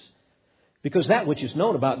unrighteousness. Because that which is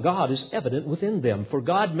known about God is evident within them. For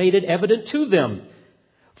God made it evident to them.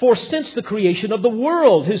 For since the creation of the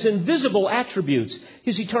world, His invisible attributes,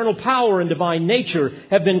 His eternal power and divine nature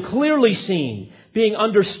have been clearly seen, being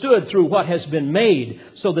understood through what has been made,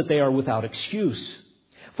 so that they are without excuse.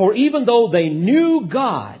 For even though they knew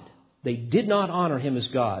God, they did not honor Him as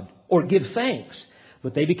God or give thanks.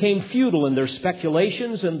 But they became futile in their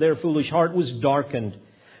speculations, and their foolish heart was darkened.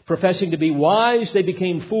 Professing to be wise, they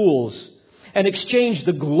became fools, and exchanged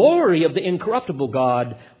the glory of the incorruptible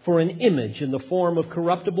God for an image in the form of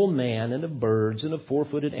corruptible man and of birds and of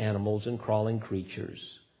four-footed animals and crawling creatures."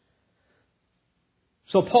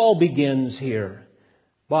 So Paul begins here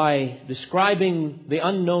by describing the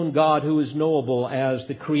unknown God who is knowable as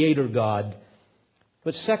the Creator God.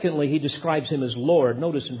 But secondly, he describes Him as Lord.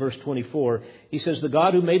 Notice in verse 24, he says, "The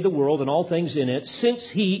God who made the world and all things in it, since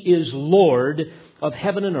He is Lord of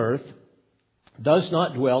heaven and earth, does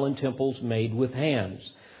not dwell in temples made with hands."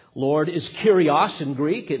 Lord is kurios in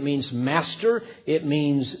Greek. It means master. It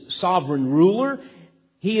means sovereign ruler.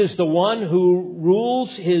 He is the one who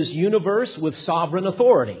rules His universe with sovereign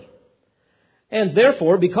authority. And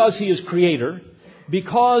therefore, because He is Creator,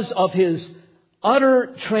 because of His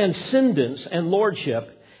utter transcendence and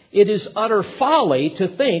lordship, it is utter folly to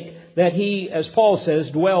think that He, as Paul says,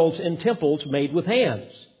 dwells in temples made with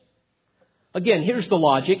hands. Again, here's the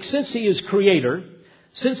logic. Since He is Creator,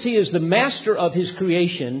 since He is the master of His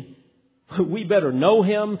creation, we better know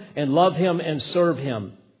Him and love Him and serve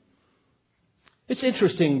Him. It's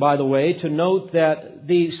interesting, by the way, to note that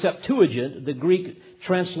the Septuagint, the Greek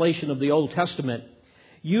translation of the Old Testament,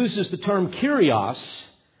 uses the term kurios,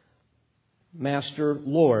 Master,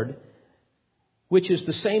 Lord, which is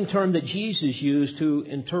the same term that Jesus used to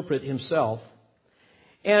interpret Himself.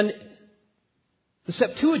 And the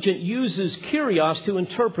Septuagint uses kurios to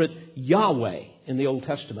interpret Yahweh in the Old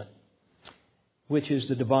Testament, which is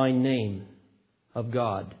the divine name of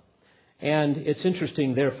God. And it's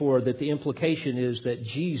interesting, therefore, that the implication is that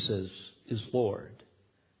Jesus is Lord.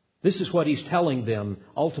 This is what He's telling them.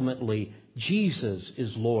 Ultimately, Jesus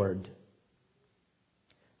is Lord.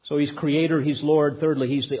 So He's Creator, He's Lord. Thirdly,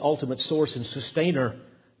 He's the ultimate source and sustainer.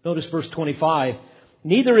 Notice verse 25.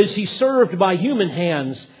 "Neither is He served by human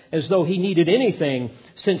hands as though He needed anything,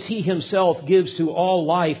 since He Himself gives to all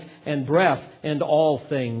life and breath and all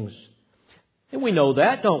things." And we know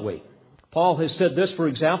that, don't we? Paul has said this, for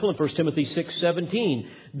example, in 1 Timothy 6:17.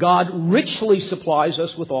 "God richly supplies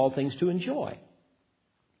us with all things to enjoy."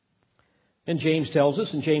 And James tells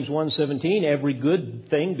us in James 1:17, "Every good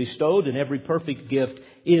thing bestowed and every perfect gift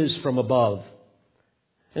is from above."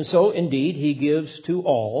 And so, indeed, He gives to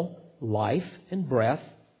all life and breath.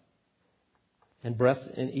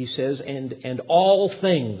 And he says, and all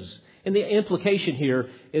things. And the implication here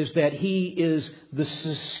is that He is the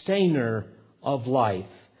sustainer of life,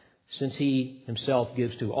 since He Himself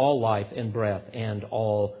gives to all life and breath and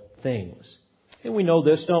all things. And we know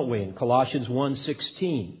this, don't we? In Colossians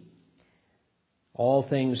 1:16. All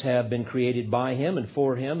things have been created by Him and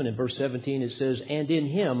for Him. And in verse 17 it says, "And in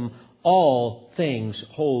Him all things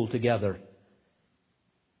hold together."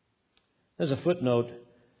 As a footnote,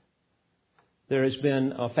 there has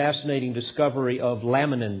been a fascinating discovery of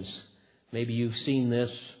laminins. Maybe you've seen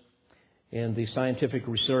this in the scientific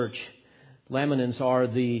research. Laminins are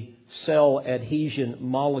the cell adhesion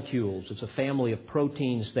molecules. It's a family of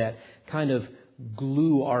proteins that kind of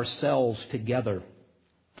glue our cells together.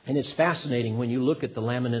 And it's fascinating. When you look at the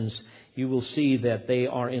laminins, you will see that they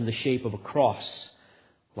are in the shape of a cross,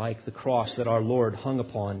 like the cross that our Lord hung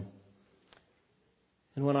upon.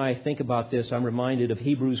 And when I think about this, I'm reminded of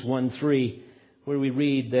Hebrews 1:3, where we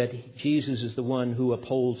read that Jesus is the one who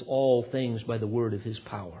upholds all things by the word of His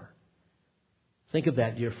power. Think of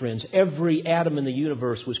that, dear friends. Every atom in the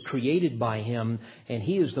universe was created by Him, and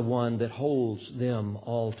He is the one that holds them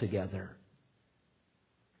all together.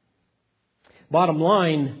 Bottom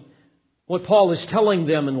line, what Paul is telling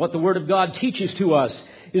them and what the Word of God teaches to us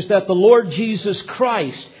is that the Lord Jesus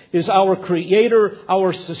Christ is our Creator,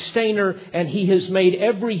 our Sustainer, and He has made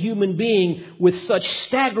every human being with such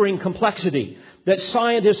staggering complexity that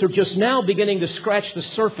scientists are just now beginning to scratch the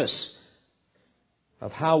surface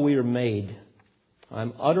of how we are made.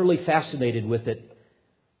 I'm utterly fascinated with it.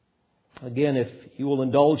 Again, if you will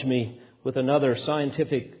indulge me with another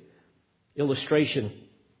scientific illustration.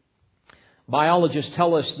 Biologists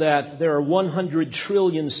tell us that there are 100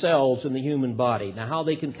 trillion cells in the human body. Now, how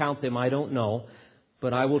they can count them, I don't know,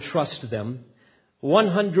 but I will trust them.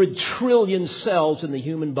 100 trillion cells in the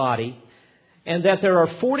human body, and that there are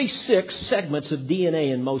 46 segments of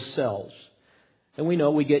DNA in most cells. And we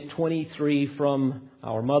know we get 23 from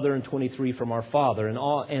our mother and 23 from our father,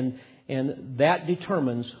 and that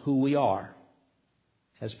determines who we are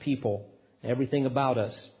as people, everything about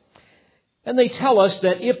us. And they tell us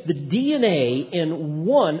that if the DNA in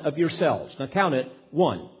one of your cells, now count it,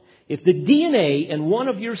 one. If the DNA in one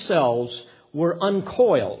of your cells were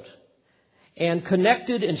uncoiled and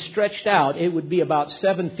connected and stretched out, it would be about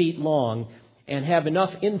 7 feet long and have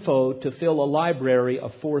enough info to fill a library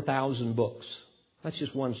of 4,000 books. That's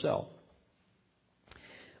just one cell.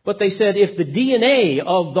 But they said if the DNA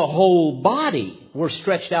of the whole body were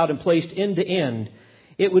stretched out and placed end to end,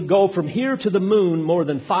 it would go from here to the moon more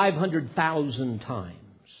than 500,000 times.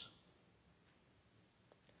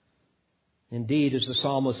 Indeed, as the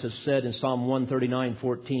psalmist has said in Psalm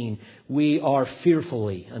 139:14, we are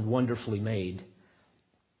fearfully and wonderfully made.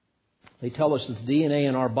 They tell us that the DNA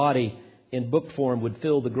in our body in book form would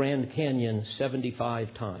fill the Grand Canyon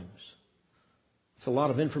 75 times. It's a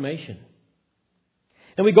lot of information.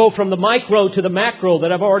 And we go from the micro to the macro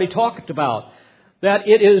that I've already talked about. That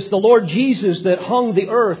it is the Lord Jesus that hung the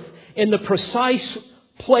earth in the precise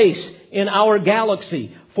place in our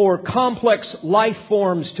galaxy for complex life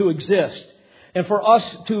forms to exist. And for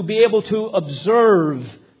us to be able to observe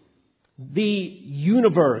the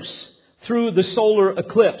universe through the solar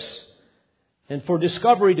eclipse. And for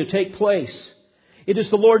discovery to take place. It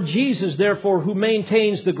is the Lord Jesus, therefore, who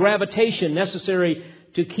maintains the gravitation necessary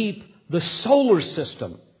to keep the solar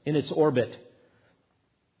system in its orbit.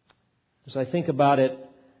 As I think about it,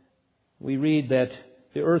 we read that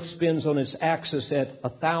the earth spins on its axis at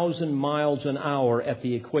 1,000 miles an hour at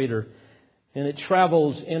the equator, and it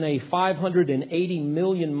travels in a 580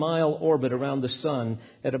 million mile orbit around the sun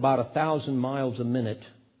at about 1,000 miles a minute.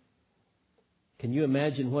 Can you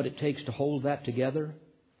imagine what it takes to hold that together?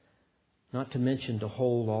 Not to mention to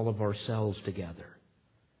hold all of our cells together.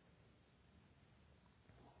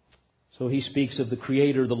 So he speaks of the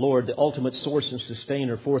Creator, the Lord, the ultimate source and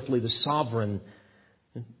sustainer. Fourthly, the sovereign,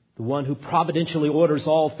 the one who providentially orders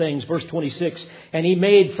all things. Verse 26, and He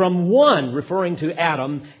made from one, referring to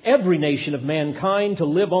Adam, every nation of mankind to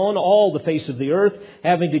live on all the face of the earth,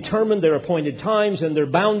 having determined their appointed times and their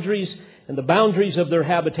boundaries and the boundaries of their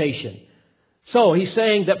habitation. So he's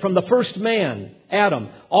saying that from the first man, Adam,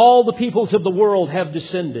 all the peoples of the world have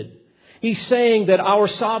descended. He's saying that our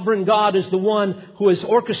sovereign God is the one who has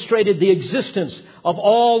orchestrated the existence of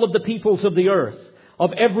all of the peoples of the earth,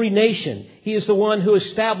 of every nation. He is the one who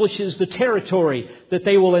establishes the territory that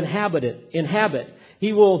they will inhabit. He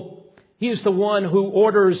is the one who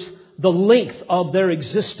orders the length of their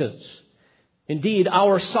existence. Indeed,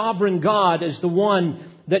 our sovereign God is the one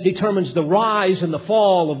that determines the rise and the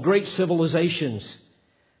fall of great civilizations.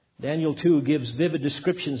 Daniel 2 gives vivid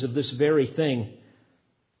descriptions of this very thing.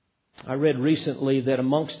 I read recently that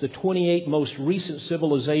amongst the 28 most recent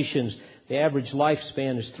civilizations, the average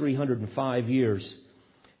lifespan is 305 years.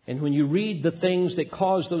 And when you read the things that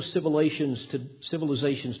cause those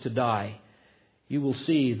civilizations to die, you will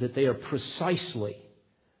see that they are precisely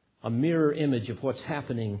a mirror image of what's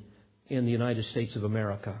happening in the United States of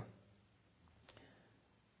America.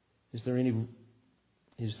 Is there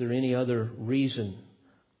any other reason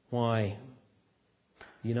why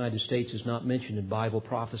the United States is not mentioned in Bible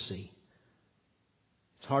prophecy?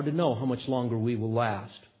 It's hard to know how much longer we will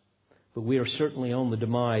last, but we are certainly on the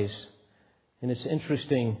demise. And it's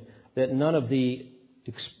interesting, that none of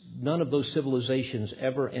those civilizations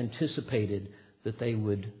ever anticipated that they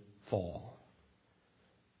would fall.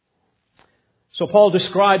 So Paul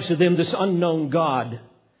describes to them this unknown God.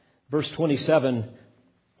 Verse 27,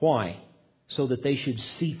 why? So that they should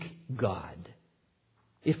seek God,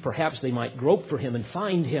 if perhaps they might grope for Him and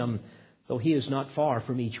find Him, though He is not far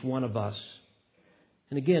from each one of us.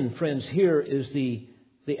 And again, friends, here is the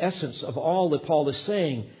essence of all that Paul is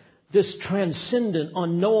saying. This transcendent,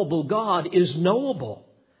 unknowable God is knowable.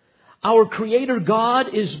 Our Creator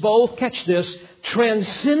God is both, catch this,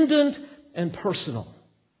 transcendent and personal.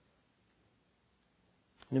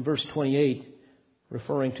 And in verse 28,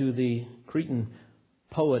 referring to the Cretan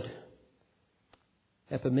poet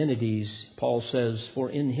Epimenides, Paul says, "For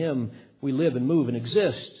in Him we live and move and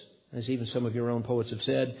exist," as even some of your own poets have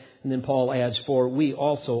said. And then Paul adds, "For we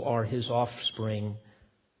also are His offspring."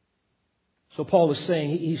 So Paul is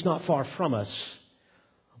saying He's not far from us.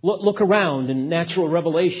 Look around in natural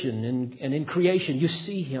revelation and in creation. You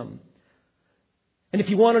see Him. And if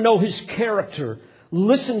you want to know His character,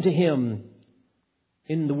 listen to Him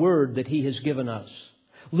in the Word that He has given us.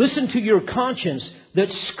 Listen to your conscience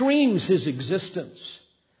that screams His existence.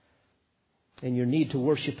 And your need to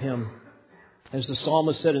worship Him. As the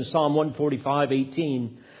psalmist said in Psalm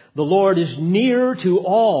 145:18, "The Lord is near to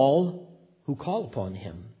all who call upon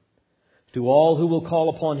Him, to all who will call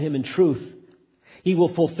upon Him in truth. He will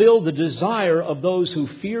fulfill the desire of those who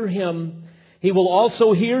fear Him. He will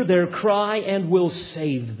also hear their cry and will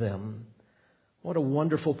save them." What a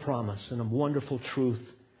wonderful promise and a wonderful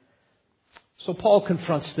truth. So Paul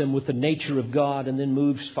confronts them with the nature of God and then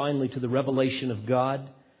moves finally to the revelation of God.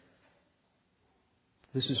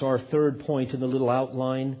 This is our third point in the little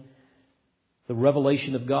outline, the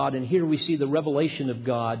revelation of God. And here we see the revelation of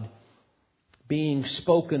God being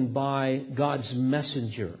spoken by God's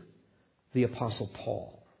messenger, the Apostle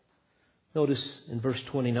Paul. Notice in verse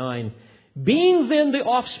 29, "Being then the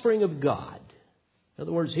offspring of God." In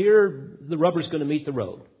other words, here the rubber's going to meet the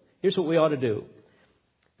road. Here's what we ought to do.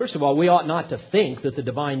 First of all, we ought not to think that the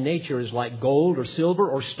divine nature is like gold or silver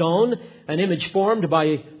or stone, an image formed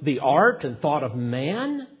by the art and thought of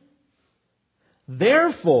man.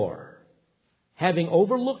 Therefore, having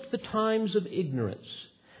overlooked the times of ignorance,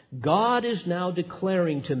 God is now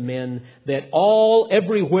declaring to men that all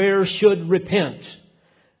everywhere should repent.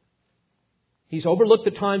 He's overlooked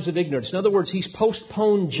the times of ignorance. In other words, He's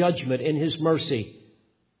postponed judgment in His mercy.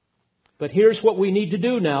 But here's what we need to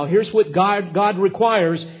do now. Here's what God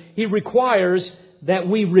requires. He requires that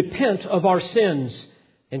we repent of our sins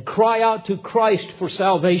and cry out to Christ for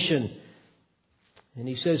salvation. And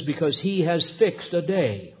He says, because He has fixed a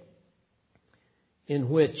day in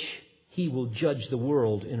which He will judge the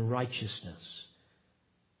world in righteousness.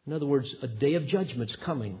 In other words, a day of judgment's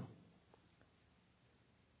coming.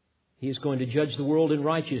 He is going to judge the world in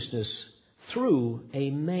righteousness through a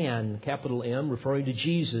man, capital M, referring to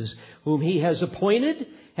Jesus, whom He has appointed,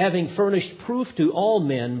 having furnished proof to all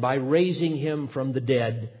men by raising Him from the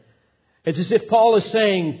dead. It's as if Paul is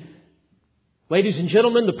saying, ladies and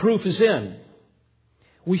gentlemen, the proof is in.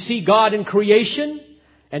 We see God in creation,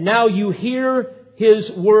 and now you hear His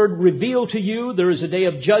Word revealed to you. There is a day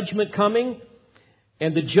of judgment coming,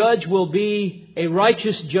 and the judge will be a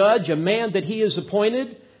righteous judge, a man that He has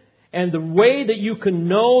appointed. And the way that you can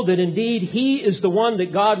know that indeed He is the one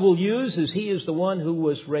that God will use is He is the one who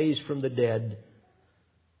was raised from the dead.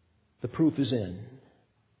 The proof is in.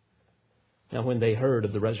 Now when they heard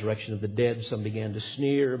of the resurrection of the dead, some began to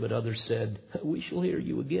sneer, but others said, "We shall hear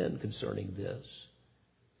you again concerning this."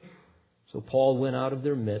 So Paul went out of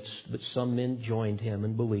their midst, but some men joined him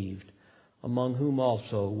and believed, among whom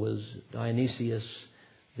also was Dionysius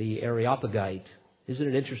the Areopagite. Isn't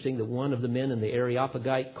it interesting that one of the men in the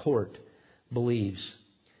Areopagite court believes,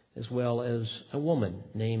 as well as a woman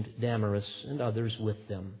named Damaris and others with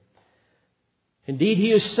them? Indeed,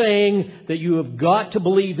 he is saying that you have got to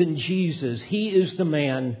believe in Jesus. He is the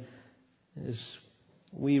man. As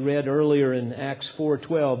we read earlier in Acts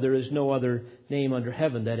 4:12, there is no other name under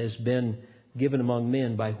heaven that has been given among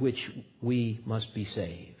men by which we must be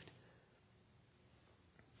saved.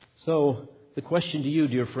 So, the question to you,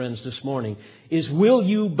 dear friends, this morning is, will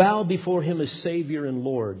you bow before Him as Savior and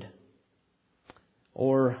Lord?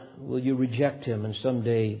 Or will you reject Him and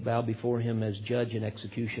someday bow before Him as Judge and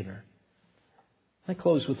Executioner? I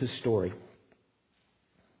close with this story.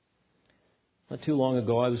 Not too long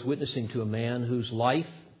ago, I was witnessing to a man whose life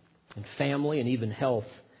and family and even health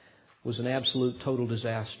was an absolute total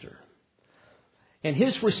disaster. And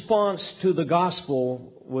his response to the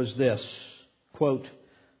gospel was this, quote,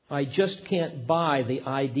 "I just can't buy the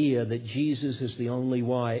idea that Jesus is the only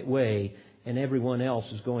way and everyone else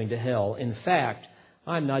is going to hell. In fact,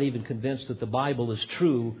 I'm not even convinced that the Bible is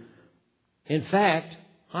true. In fact,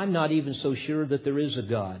 I'm not even so sure that there is a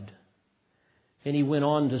God. And he went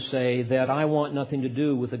on to say that I want nothing to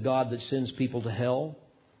do with a God that sends people to hell.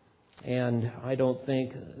 And I don't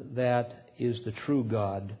think that is the true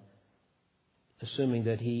God, assuming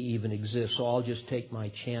that he even exists. So I'll just take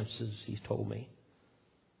my chances, he told me.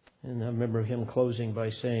 And I remember him closing by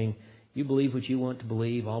saying, you believe what you want to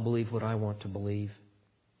believe, I'll believe what I want to believe.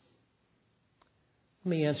 Let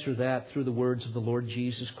me answer that through the words of the Lord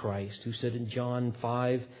Jesus Christ, who said in John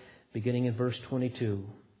 5, beginning in verse 22,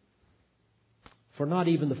 for not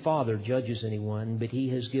even the Father judges anyone, but he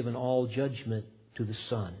has given all judgment to the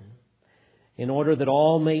Son, in order that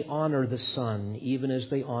all may honor the Son, even as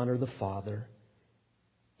they honor the Father.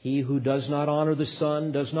 He who does not honor the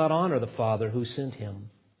Son does not honor the Father who sent him.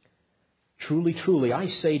 Truly, truly, I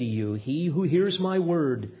say to you, he who hears my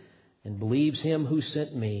word and believes him who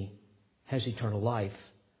sent me has eternal life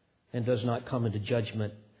and does not come into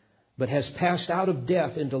judgment, but has passed out of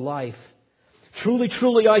death into life. Truly,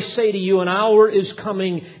 truly, I say to you, an hour is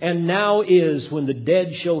coming, and now is, when the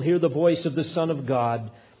dead shall hear the voice of the Son of God,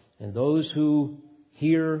 and those who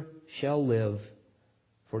hear shall live.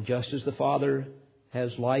 For just as the Father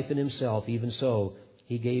has life in himself, even so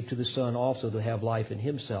he gave to the Son also to have life in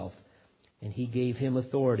himself, and he gave him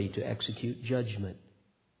authority to execute judgment,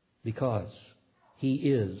 because he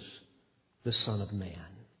is the Son of Man.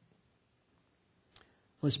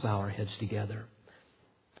 Let's bow our heads together.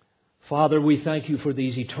 Father, we thank you for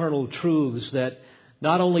these eternal truths that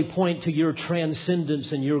not only point to your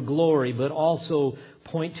transcendence and your glory, but also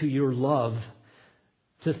point to your love.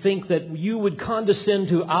 To think that you would condescend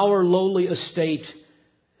to our lowly estate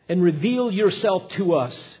and reveal yourself to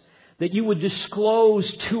us, that you would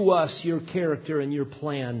disclose to us your character and your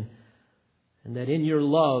plan, and that in your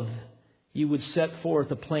love you would set forth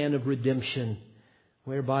a plan of redemption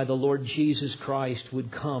whereby the Lord Jesus Christ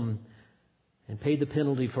would come and pay the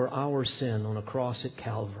penalty for our sin on a cross at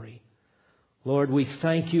Calvary. Lord, we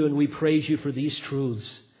thank you and we praise you for these truths.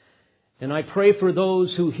 And I pray for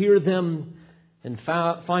those who hear them and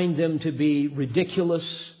find them to be ridiculous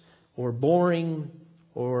or boring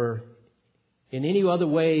or in any other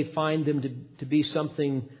way find them to be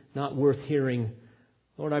something not worth hearing.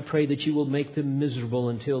 Lord, I pray that you will make them miserable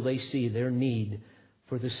until they see their need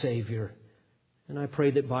for the Savior. And I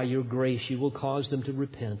pray that by your grace you will cause them to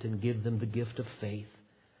repent and give them the gift of faith.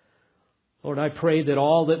 Lord, I pray that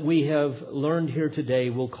all that we have learned here today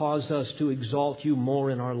will cause us to exalt you more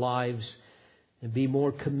in our lives and be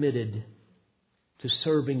more committed to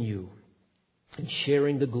serving you and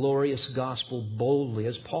sharing the glorious gospel boldly,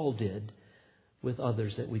 as Paul did, with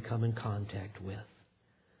others that we come in contact with.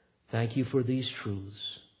 Thank you for these truths.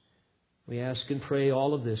 We ask and pray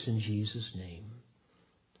all of this in Jesus' name.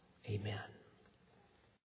 Amen.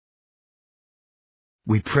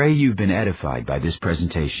 We pray you've been edified by this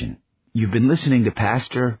presentation. You've been listening to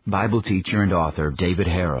Pastor, Bible teacher, and author David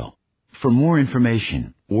Harrell. For more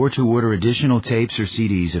information or to order additional tapes or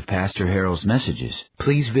CDs of Pastor Harrell's messages,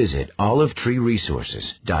 please visit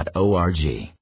olivetreeresources.org.